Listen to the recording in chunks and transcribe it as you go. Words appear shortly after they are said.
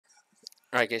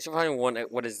Alright, guys, you're probably wondering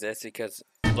what is this because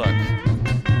look.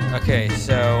 Okay,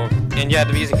 so and yeah,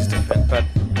 the music is different, but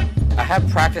I have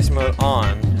practice mode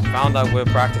on. Found out where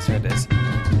practice mode is.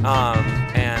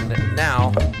 And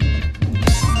now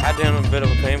I done a bit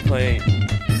of a gameplay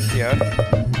here.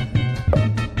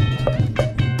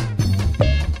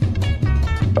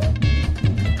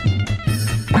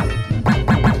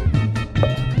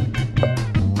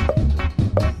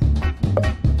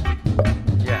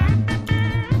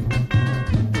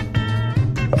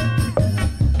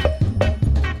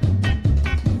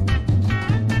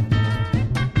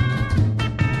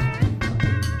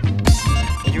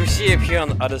 See it here on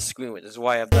the other screen, which is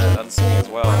why I have that other screen as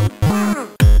well.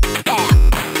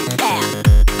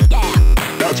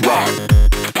 That's right.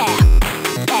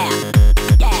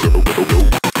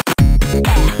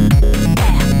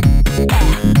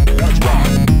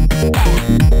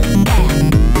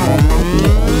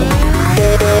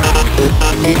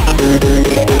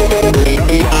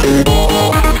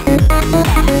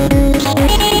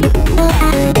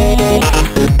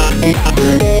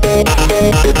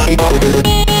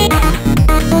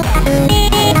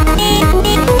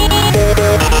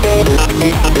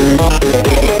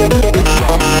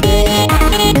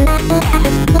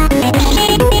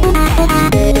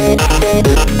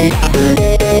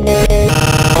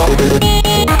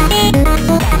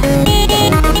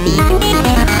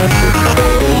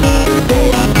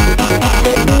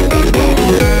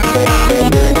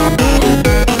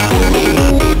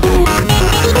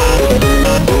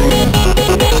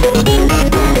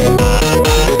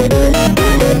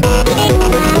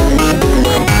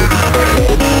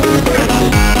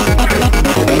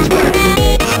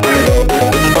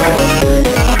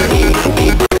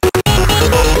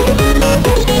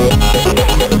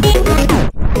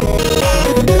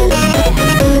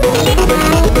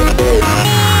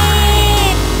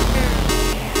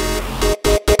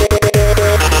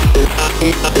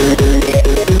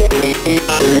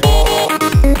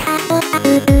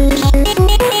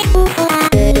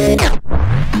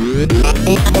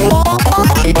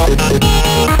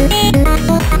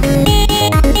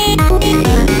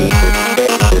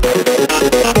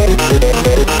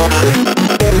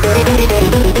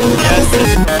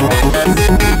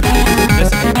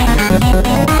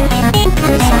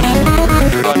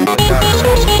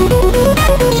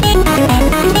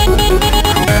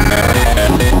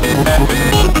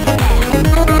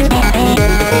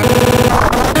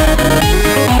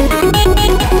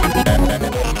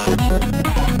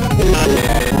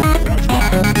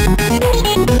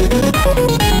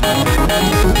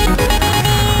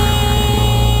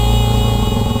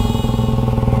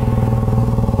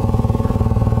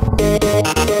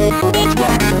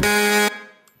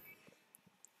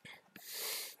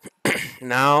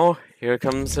 Now, here it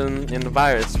comes in the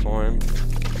virus form.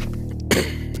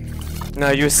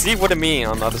 Now, you see what I mean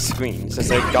on the other screen.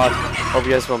 Since I got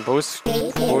OBS on both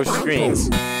screens,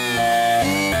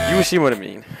 you see what I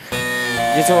mean.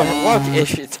 It will work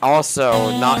if it's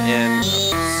also not in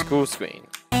school screen.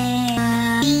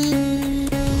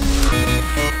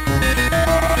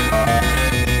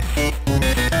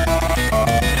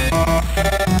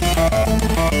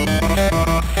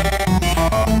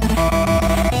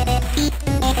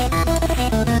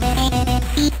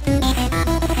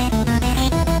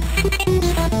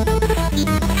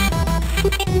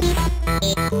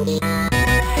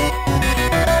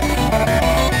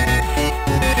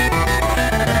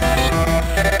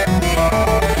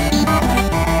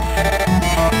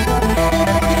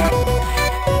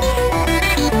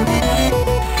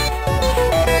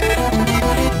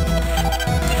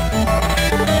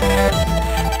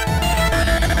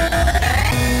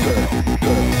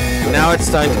 Now it's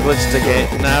starting to glitch the game.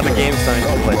 Now the game's starting to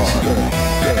glitch.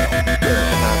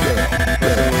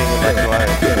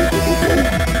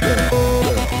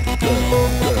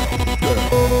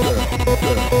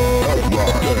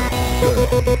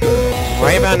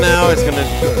 Right about now, it's gonna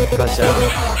glitch out.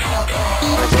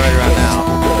 Like right around now.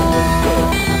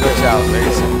 Glitch out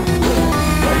very soon.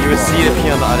 You would see it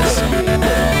appear on the other screen.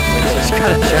 Which is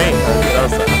kind of strange.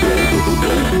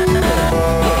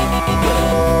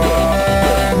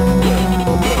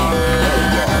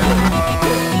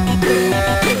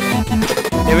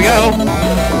 Here we go!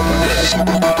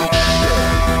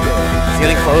 It's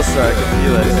getting closer, I can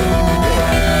feel it.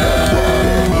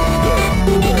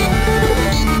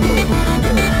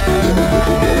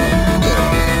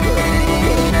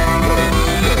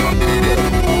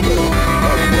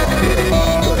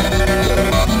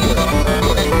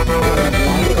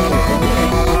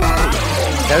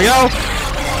 There we go!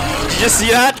 Did you just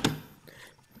see that?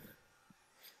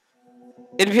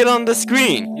 It appeared on the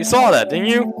screen. You saw that, didn't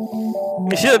you?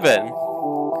 You should have been.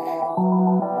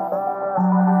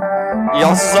 You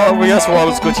also saw it while I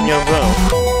was glitching your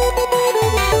phone.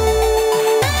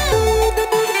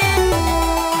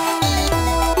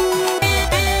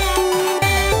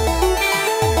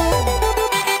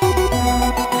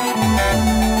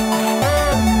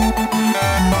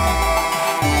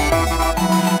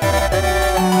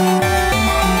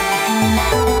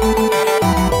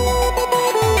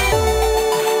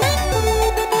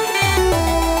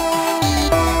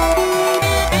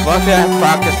 Luckily I have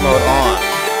practice mode on,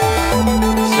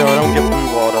 so I don't get blue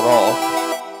walled at all.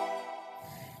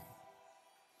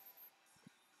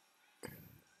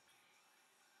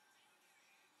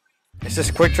 It's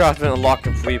just quick draw has been unlocked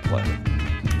in free play.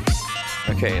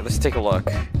 Okay, let's take a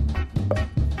look.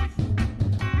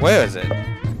 Where is it?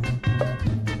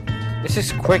 It's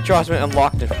just quick draw has been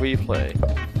unlocked in free play.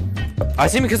 I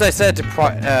think because I said to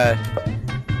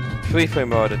free play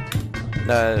mode,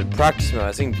 practice mode.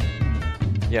 I think.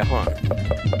 Yeah, hold on.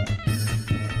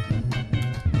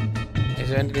 Is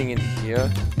there anything in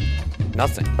here?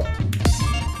 Nothing.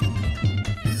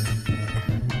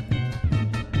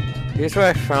 Here's where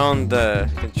I found the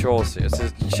controls here. It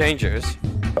says changers.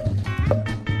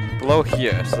 Below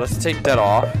here. So let's take that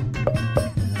off.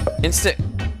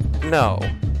 No.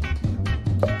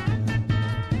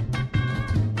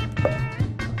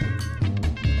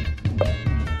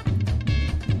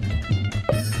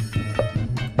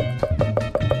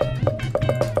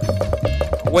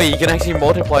 Wait, you can actually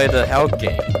multiply the health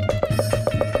gain.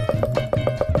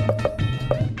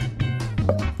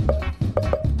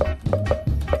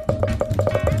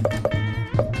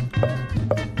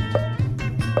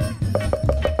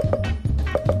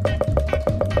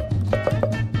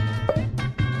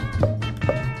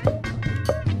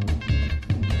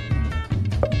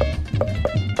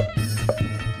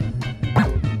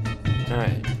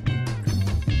 Alright.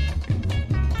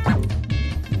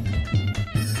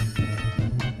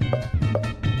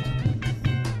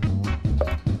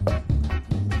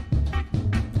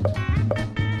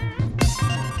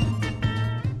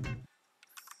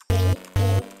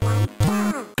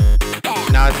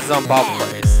 Now this is on Bob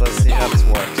Place. Let's see how this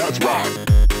works. That's right.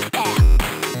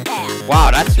 Wow,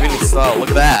 that's really slow. Look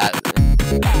at that.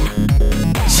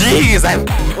 Jeez,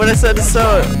 when I said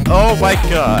so. Oh my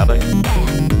god.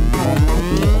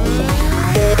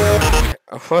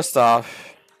 First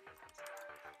off,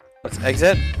 let's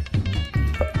exit.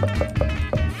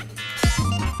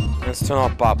 Let's turn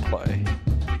off Bob Play.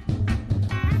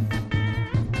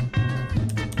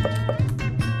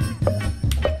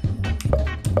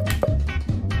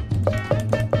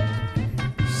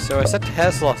 So I set the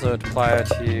Headslot multiplier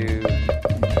to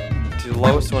the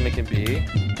lowest one it can be.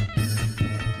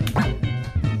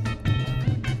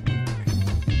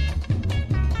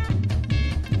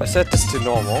 I set this to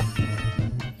normal.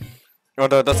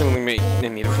 Although it doesn't really make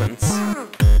any difference.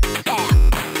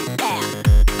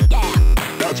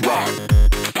 That's right.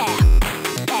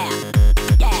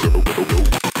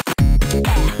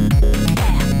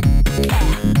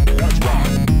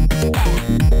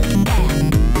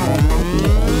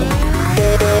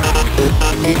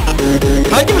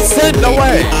 No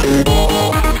way!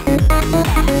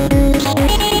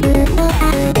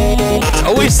 It's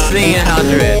always staying at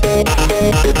 100.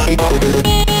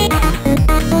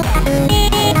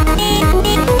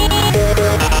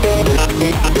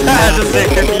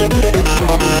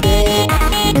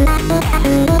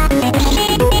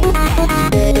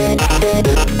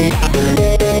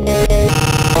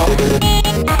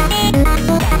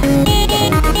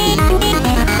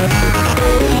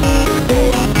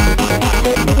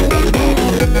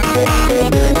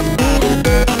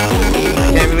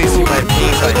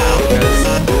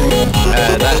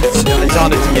 Just it's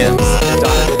on its ends. It's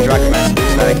on its direct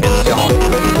message that I can show.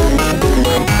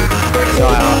 So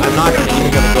I'm not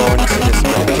even gonna go into this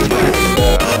one.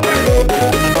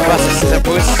 Plus it's a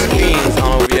boost screens on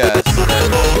OBS.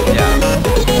 Yeah.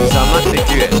 So I'm not gonna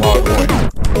do it while recording.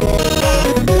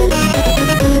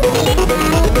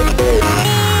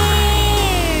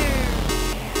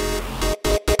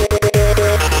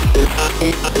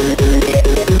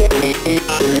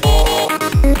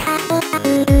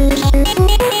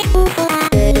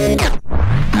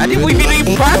 I think we can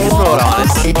do practice mode on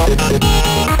this.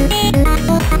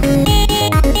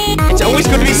 It's always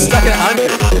going to be stuck at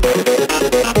 100.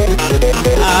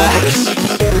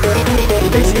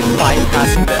 Basically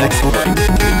bypassing the expert.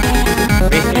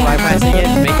 Basically bypassing it,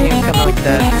 making it come out like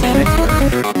that.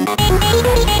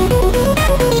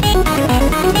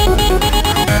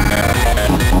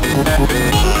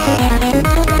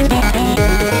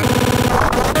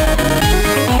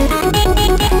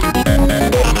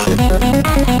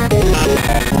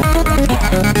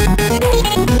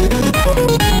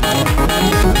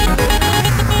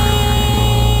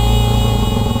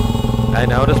 I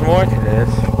know there's more to this.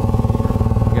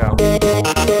 Go.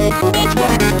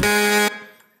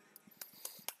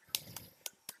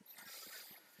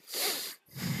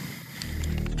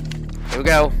 Here we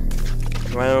go.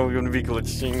 Well, we're gonna be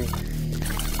glitching.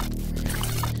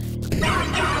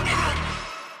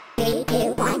 3,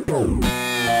 2, 1, boom.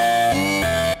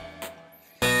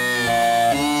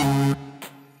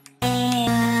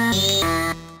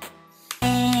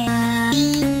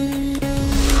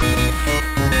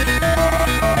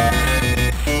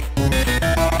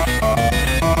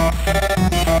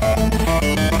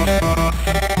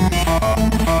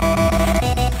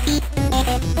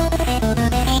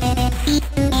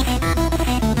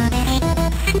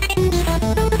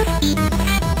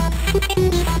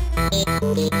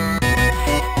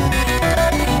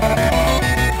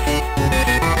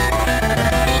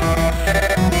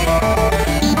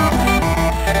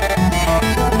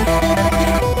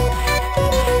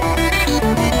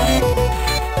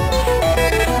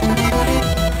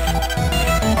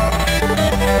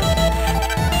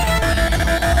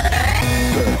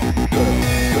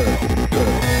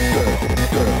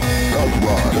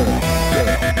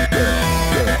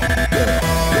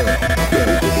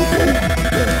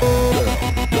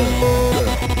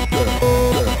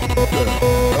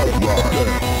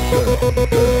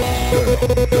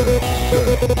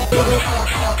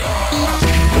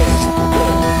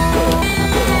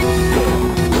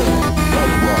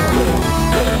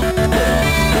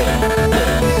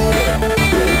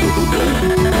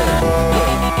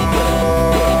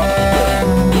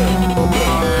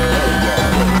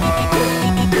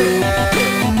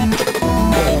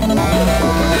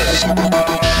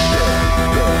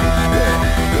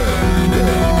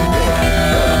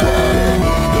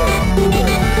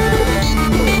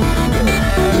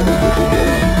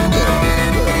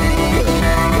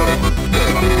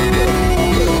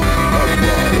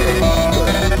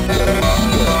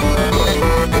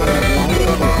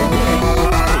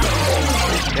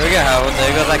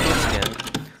 There goes that glitch again.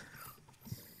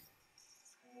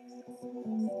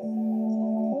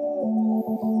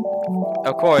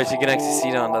 Of course, you can actually see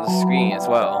it on the screen as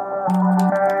well.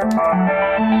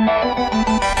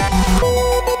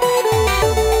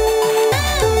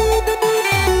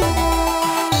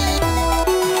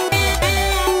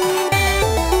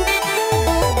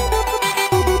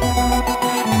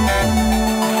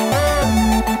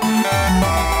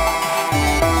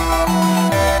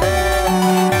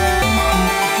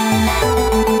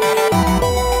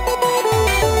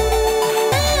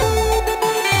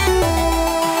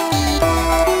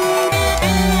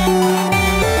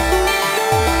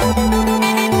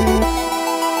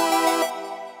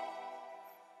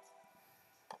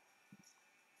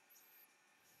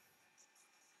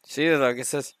 See, look, it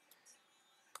says...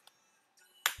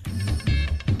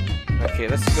 Okay,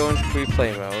 let's go into free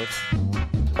play mode.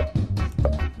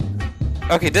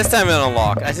 Okay, this time it'll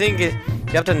unlock. I think you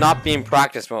have to not be in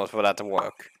practice mode for that to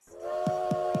work.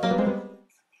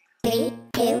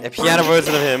 A piano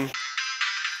version of him.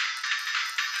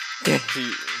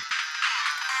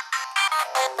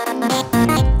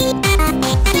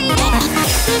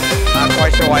 Not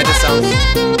quite sure why this sounds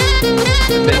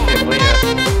a bit familiar.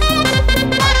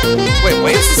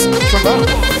 Wait, is this trombone?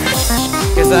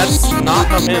 Because that's not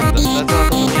from him. That's not from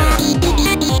the piano.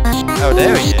 Oh,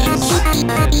 there he is.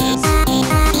 There it is.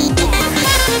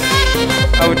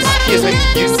 Oh, it's just when he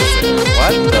uses it.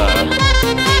 What the?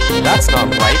 That's not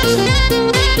right.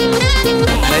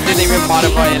 And I didn't even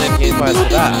modify any gameplay for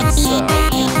that, so...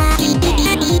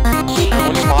 I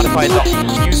only modified the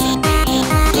music.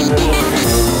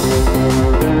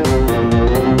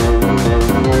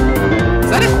 Is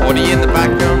that an audio in the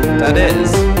background? That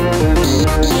is.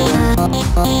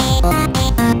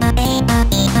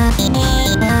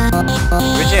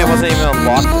 Originally, I wasn't even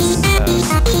unlocked this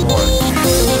before.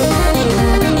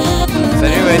 So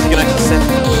anyways, you can actually set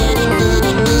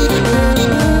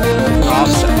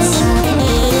offsets.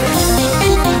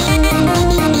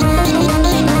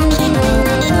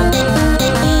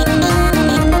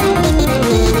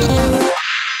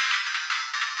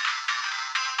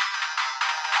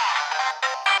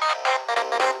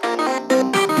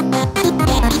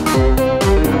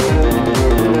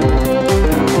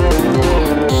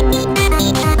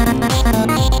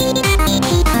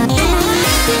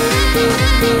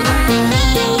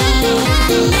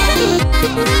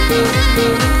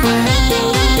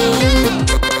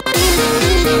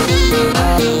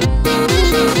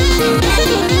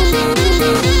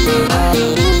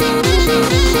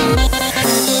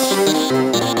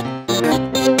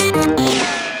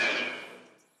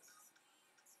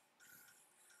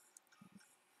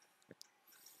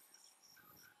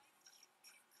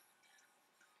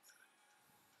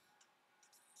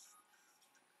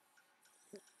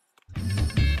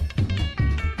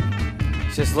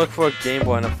 Just look for a Game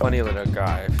Boy and a funny little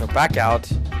guy. So back out.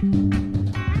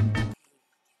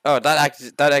 Oh, that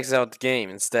exits out the game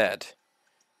instead.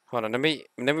 Hold on, let me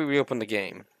reopen the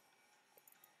game.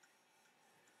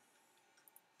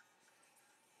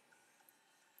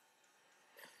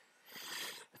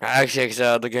 I actually exit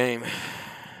out the game.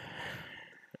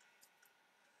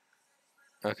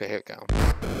 Okay, here we go.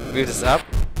 Move this up.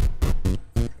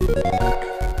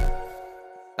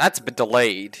 That's a bit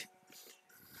delayed.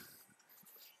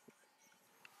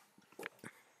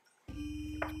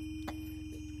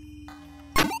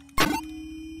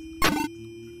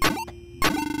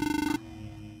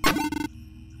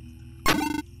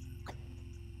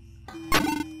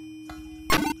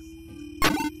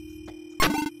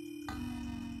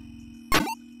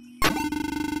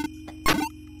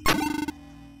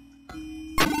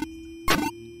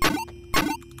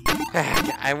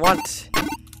 I want...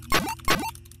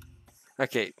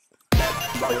 Okay.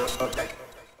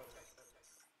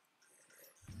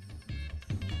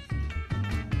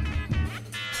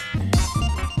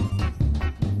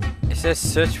 It says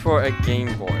search for a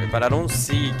Game Boy, but I don't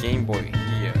see Game Boy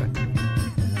here.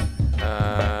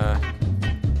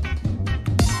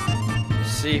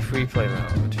 Let's see free play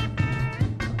mode.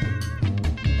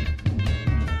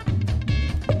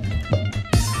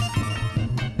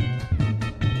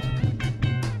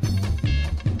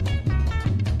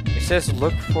 It says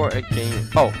look for a game.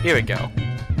 Oh, here we go.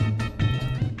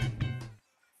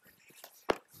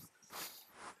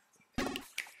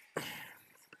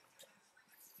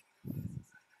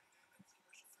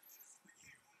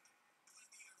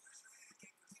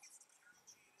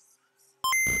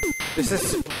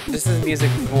 This is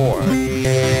music 4.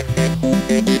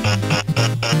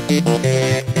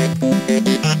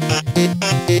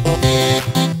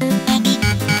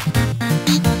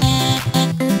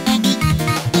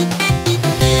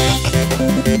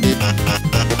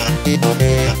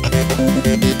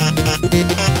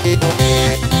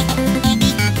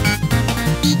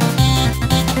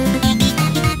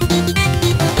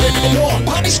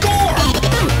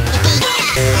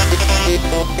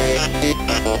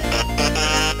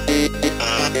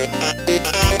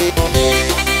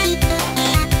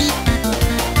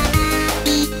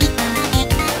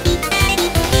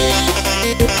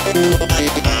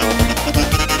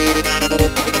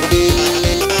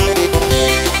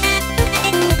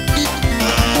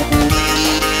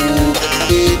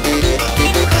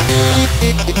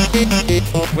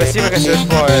 We'll see if I can search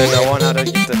for it. I want how to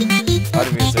get the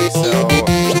other music, so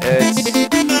it's...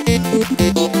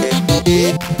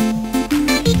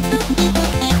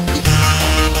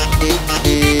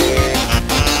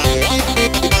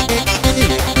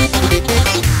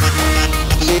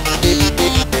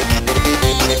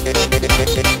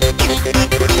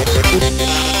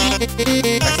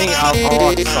 I think I'll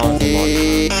watch the song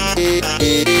tomorrow.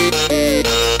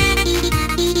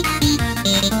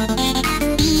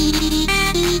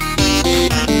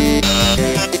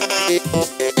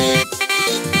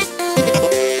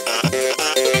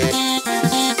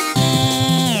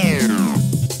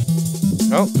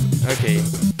 Oh, okay.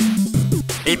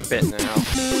 8-bit now.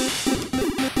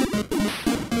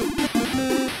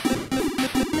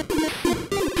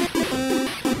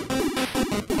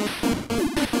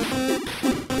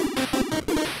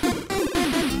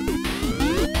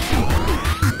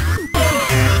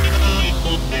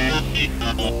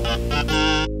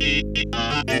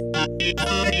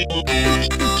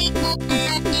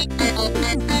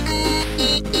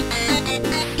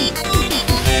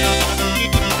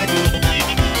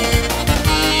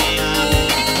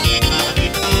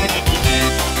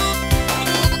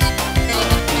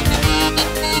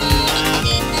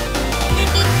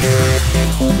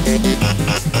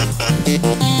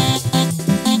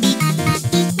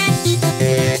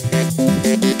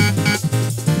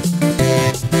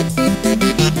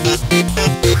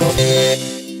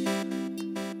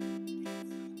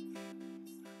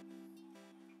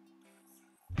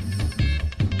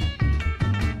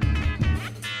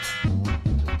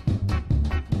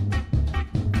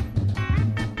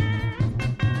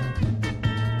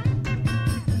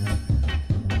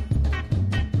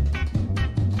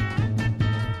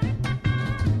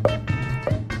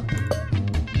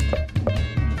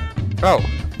 Oh,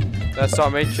 that's our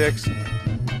matrix.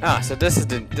 Ah, so this is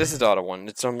the other one.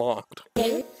 It's unlocked.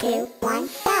 3, 2, 1,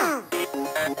 go!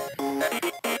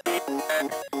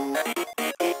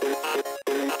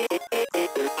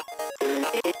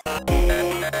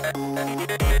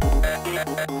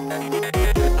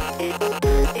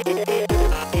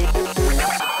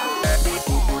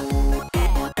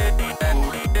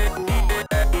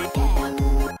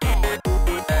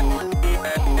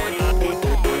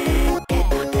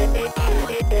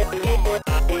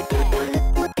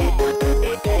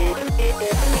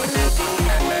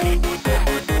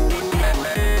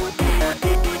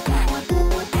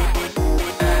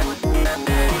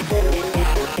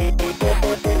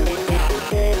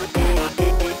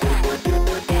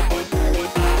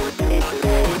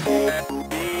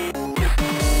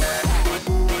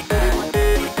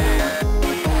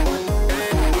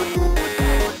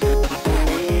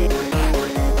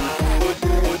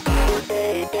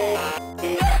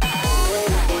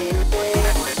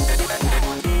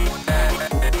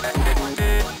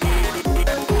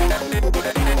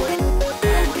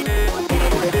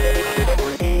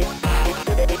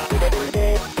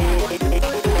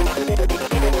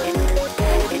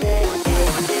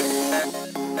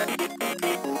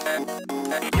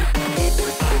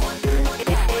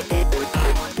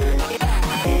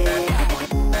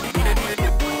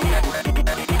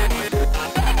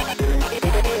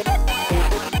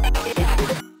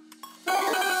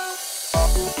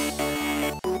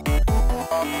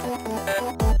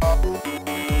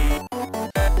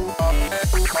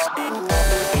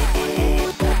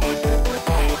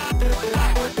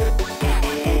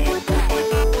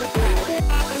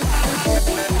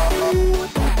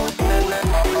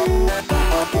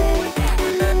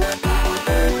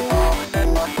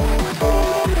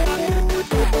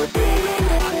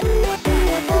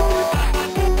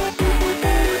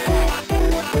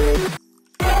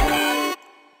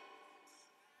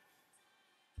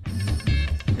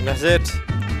 is it.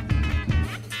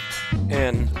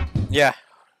 And yeah.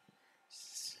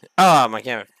 Oh, my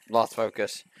camera lost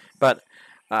focus. But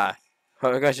hope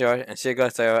you guys enjoy and see you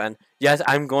guys later. And yes,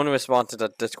 I'm going to respond to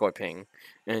the Discord ping.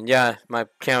 And yeah, my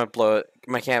camera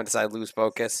decided to lose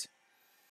focus.